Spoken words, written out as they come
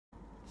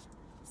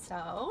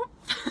So,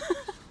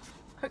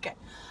 okay,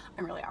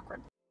 I'm really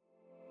awkward.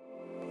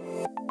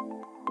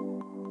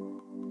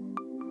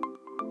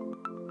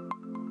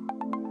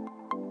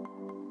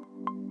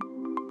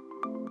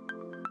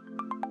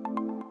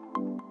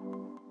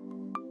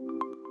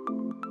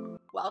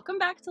 Welcome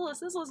back to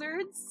Lissa's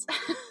Lizards.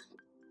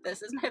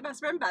 This is my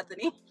best friend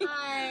Bethany.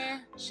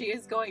 Hi. She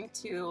is going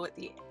to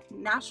the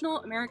National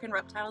American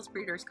Reptiles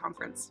Breeders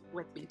Conference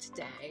with me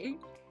today.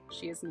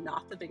 She is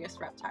not the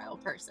biggest reptile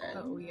person.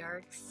 But we are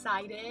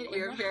excited.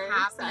 We are and very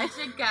happy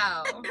excited to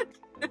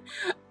go.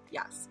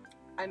 Yes,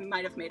 I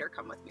might have made her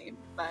come with me,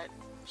 but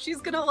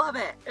she's gonna love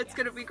it. It's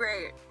gonna be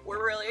great.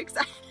 We're really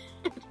excited.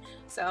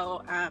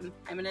 So I'm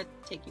gonna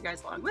take you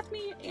guys along with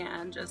me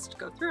and just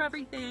go through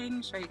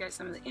everything, show you guys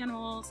some of the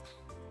animals.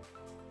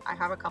 I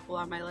have a couple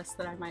on my list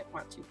that I might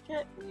want to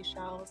get. We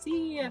shall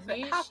see if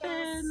it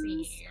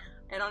happens.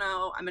 I don't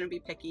know. I'm gonna be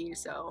picky,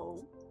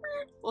 so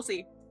we'll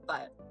see.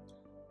 But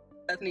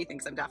Bethany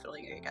thinks I'm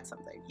definitely gonna get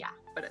something. Yeah.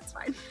 But it's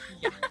fine.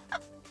 Yeah.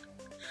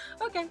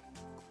 Okay.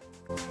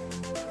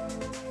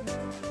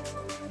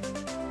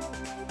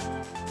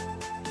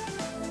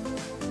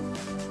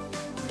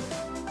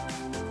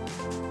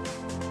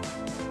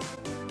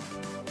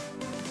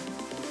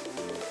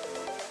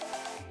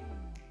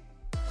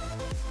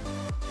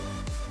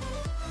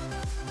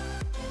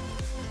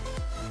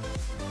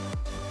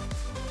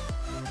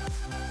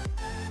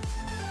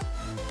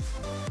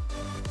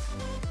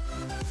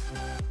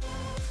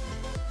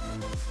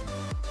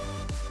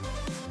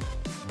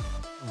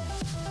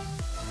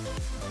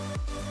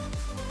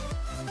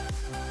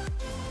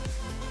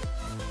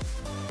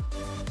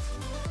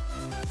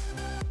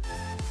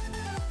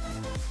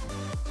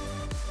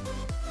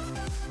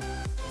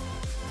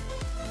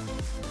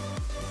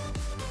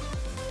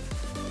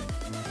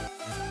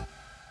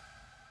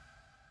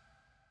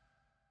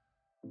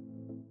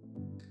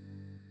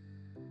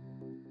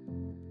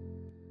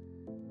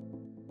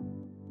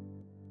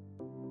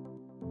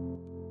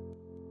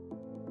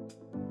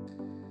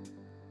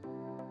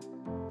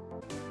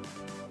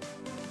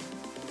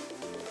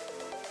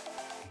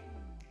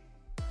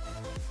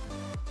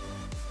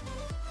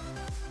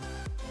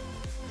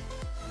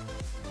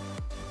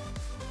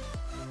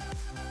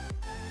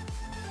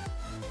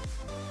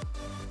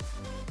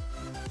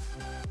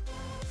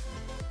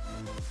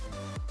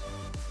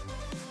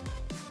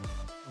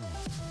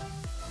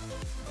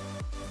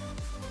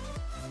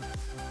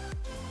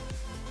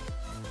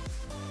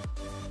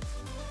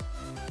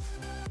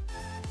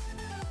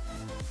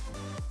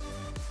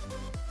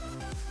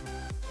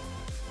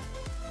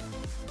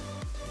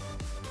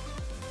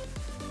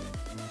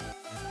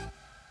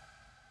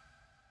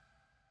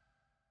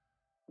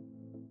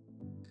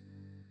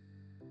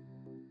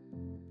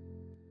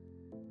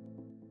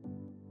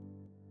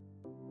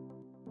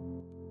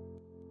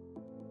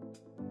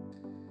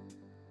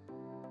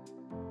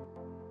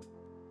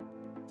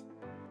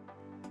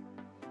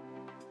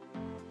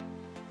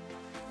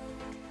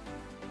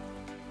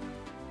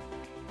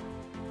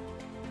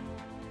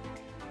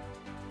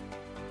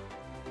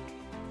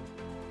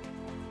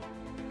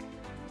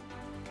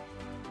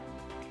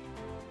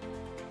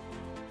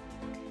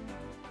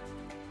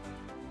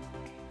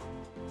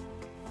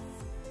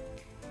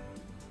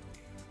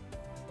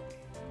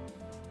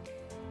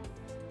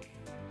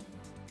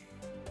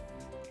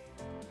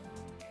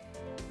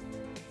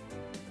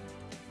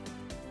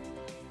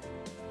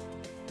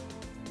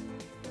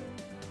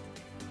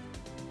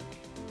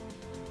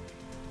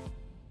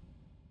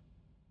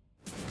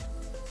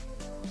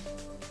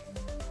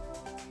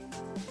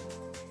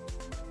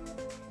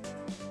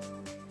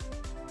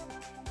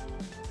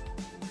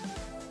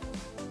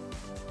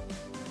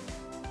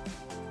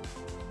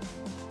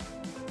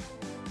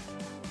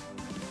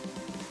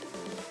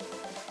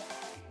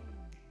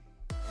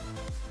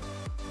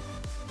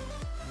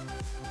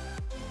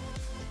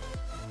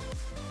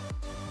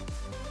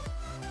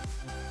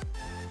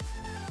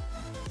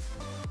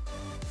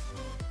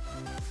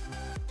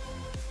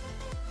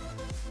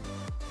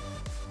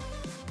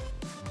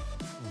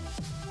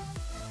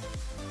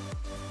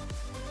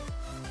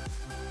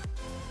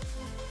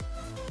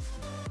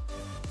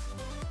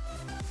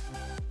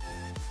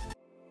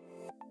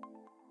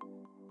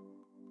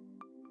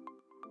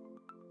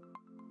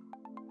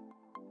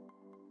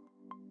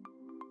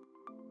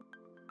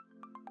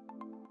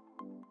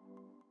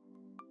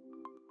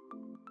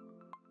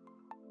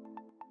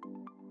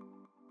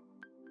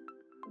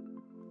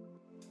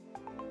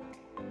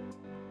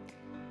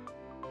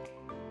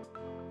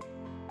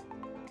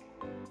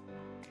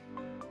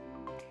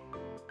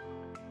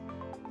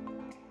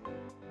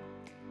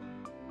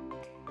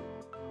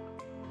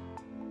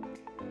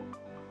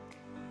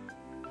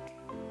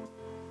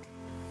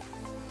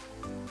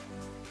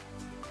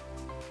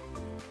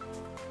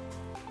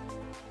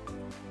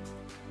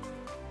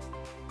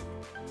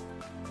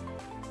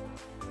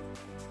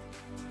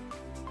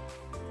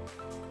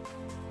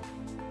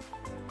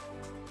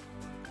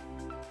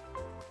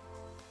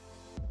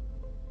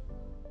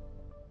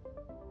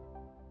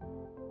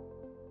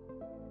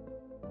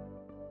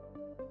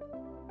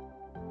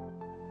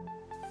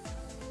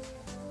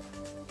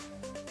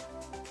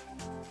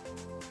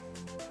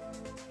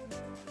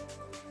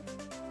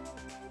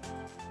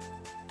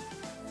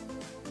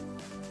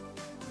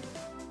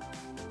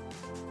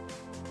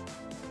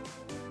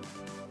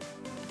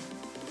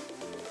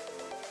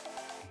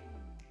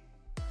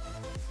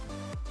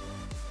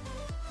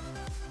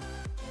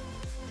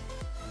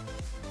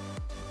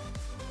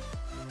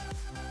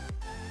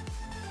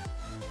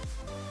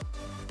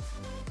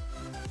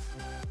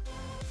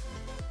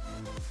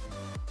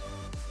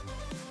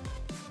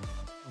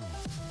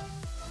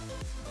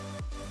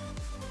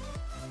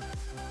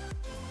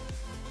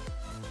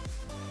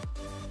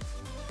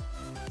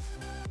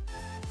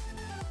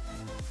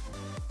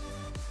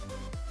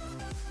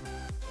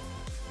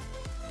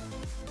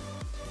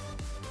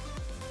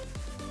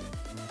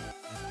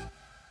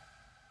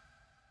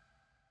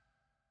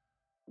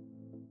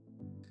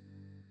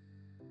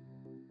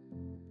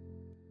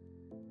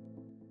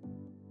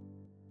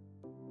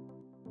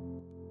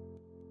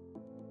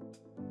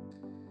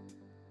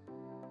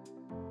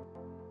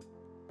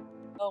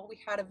 So we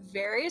had a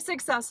very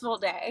successful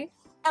day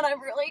and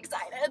I'm really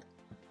excited.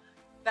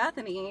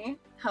 Bethany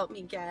helped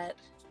me get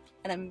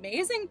an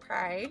amazing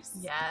price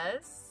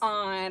Yes.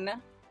 on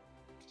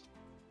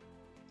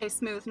a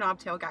smooth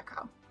knobtail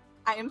gecko.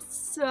 I am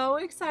so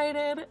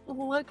excited.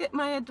 Look at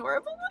my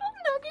adorable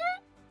little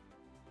nugget.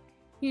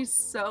 He's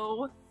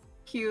so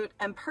cute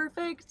and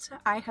perfect.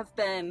 I have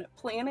been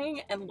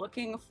planning and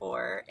looking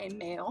for a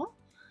male,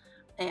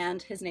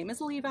 and his name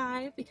is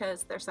Levi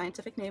because their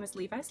scientific name is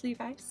Levi's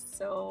levis.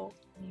 So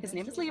his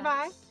name is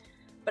Levi.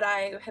 But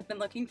I have been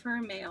looking for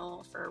a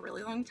male for a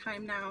really long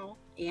time now,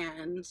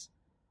 and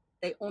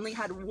they only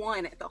had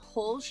one at the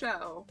whole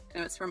show,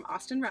 and it was from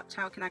Austin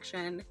Reptile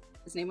Connection.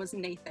 His name was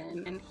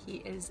Nathan, and he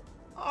is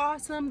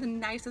awesome, the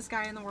nicest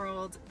guy in the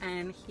world,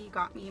 and he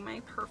got me my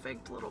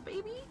perfect little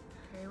baby.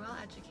 Very well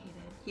educated.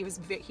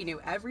 He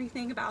knew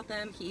everything about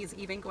them. He's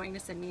even going to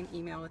send me an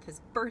email with his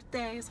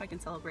birthday so I can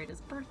celebrate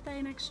his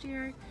birthday next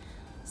year.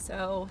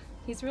 So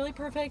he's really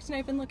perfect, and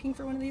I've been looking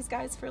for one of these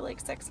guys for like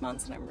 6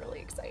 months, and I'm really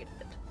excited.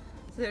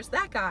 So there's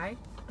that guy,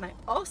 and I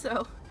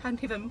also had an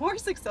even more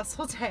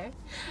successful day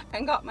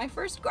and got my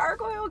first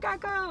gargoyle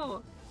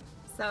gecko.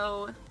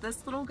 So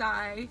this little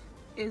guy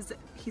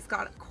he's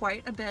got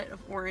quite a bit of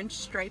orange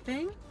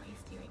striping. What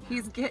he's doing now.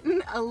 He's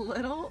getting a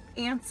little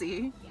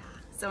antsy. Yeah.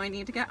 So I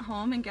need to get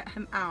home and get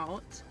him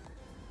out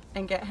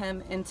and get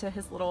him into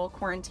his little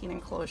quarantine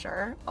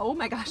enclosure. Oh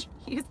my gosh,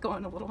 he's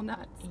going a little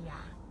nuts. Yeah.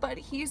 But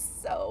he's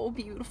so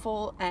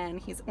beautiful and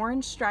he's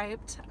orange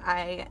striped.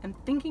 I am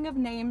thinking of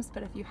names,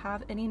 but if you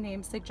have any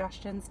name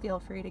suggestions, feel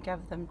free to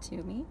give them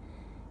to me.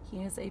 He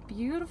is a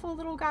beautiful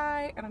little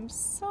guy and I'm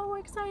so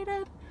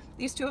excited.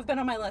 These two have been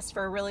on my list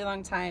for a really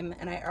long time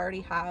and I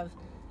already have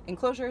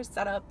enclosures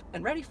set up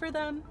and ready for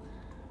them.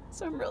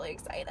 So I'm really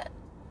excited.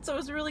 So it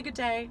was a really good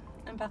day,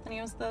 and Bethany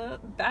was the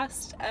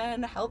best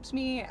and helped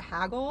me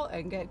haggle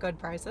and get good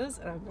prices,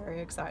 and I'm very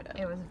excited.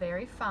 It was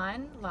very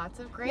fun. Lots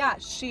of great. Yeah,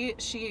 she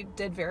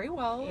did very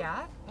well.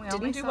 Yeah.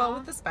 Didn't do well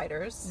with the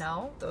spiders.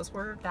 No.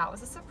 That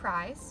was a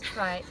surprise,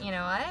 but you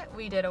know what?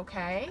 We did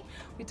okay.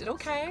 We did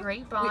okay.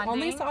 Great bonding. We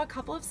only saw a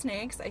couple of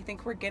snakes. I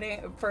think we're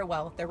getting,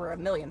 there were a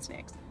million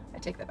snakes. I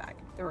take that back.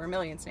 There were a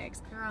million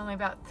snakes. There were only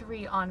about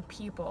 3 on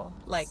people.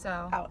 Like,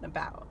 so out and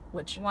about,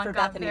 which one for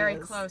got Bethany very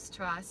is, close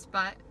to us,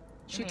 but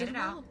she did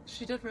well.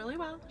 She did really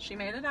well. She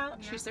made it out.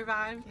 Yeah. She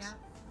survived. Yeah.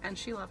 And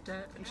she loved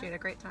it. And she had a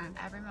great time.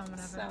 Every moment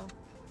of it.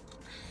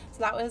 So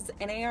that was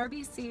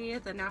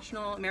NARBC, the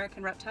National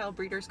American Reptile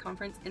Breeders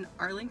Conference in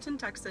Arlington,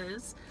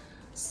 Texas.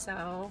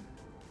 So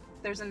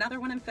there's another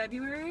one in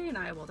February, and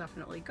I will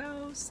definitely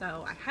go.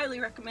 So I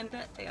highly recommend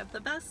it. They have the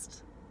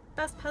best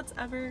pets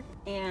ever,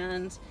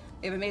 and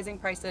they have amazing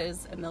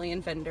prices, a million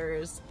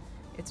vendors.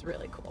 It's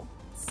really cool.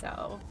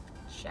 So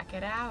check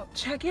it out.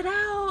 check it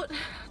out.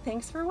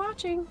 Thanks for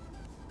watching.